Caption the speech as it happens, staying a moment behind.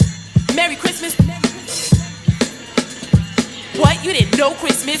Merry Christmas. What? You didn't know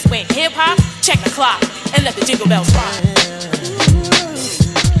Christmas went hip hop? Check the clock and let the jingle bells rock.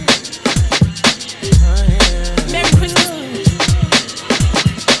 Merry Christmas.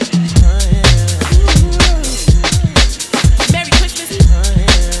 Merry Christmas.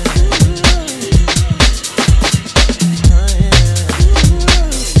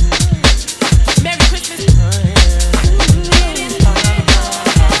 Merry Christmas.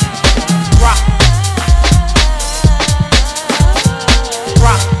 Rock.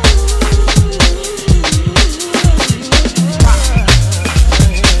 Rock.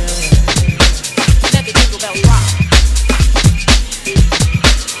 Let the jingle bells rock.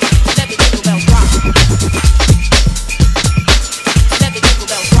 Let the jingle bells rock. Let the jingle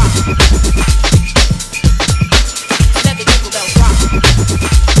bells rock. Let the jingle bells rock.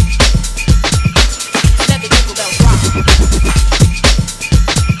 Let the jingle bells rock.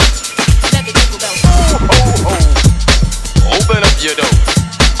 Let the jingle bells rock. Ho, ho, ho. Open up your door.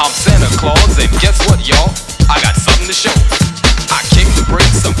 I'm Santa Claus, and guess what, y'all? I got something to show. I came to bring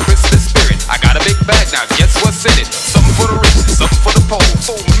some Christmas spirit. I got a big bag, now guess what's in it? Something for the rich and something for the poor.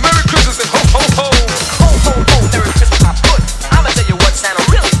 So Merry Christmas and ho, ho, ho. Ho, ho, ho, Merry Christmas, I put. I'ma tell you what Santa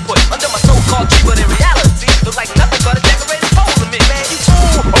really put under my so-called tree, but in reality, looks like nothing but a decorated pole to me, man. You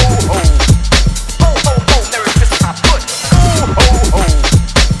Ho, ho, ho. ho, ho, ho, Merry Christmas, I put. Ho, ho, ho.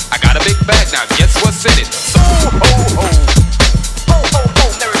 I got a big bag, now guess what's in it? So ho, ho, ho. Ho, ho, ho,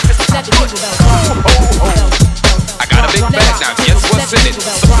 Merry Christmas, I Let the put. jingle bells rock. Ho, ho, ho. I got a big bag, now guess what's in it? So Let the jingle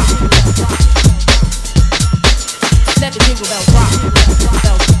bells rock. Rock. Let the jingle bells rock.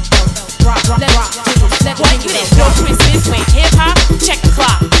 What? You didn't know Christmas went hip hop? Check the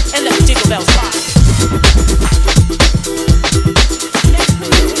clock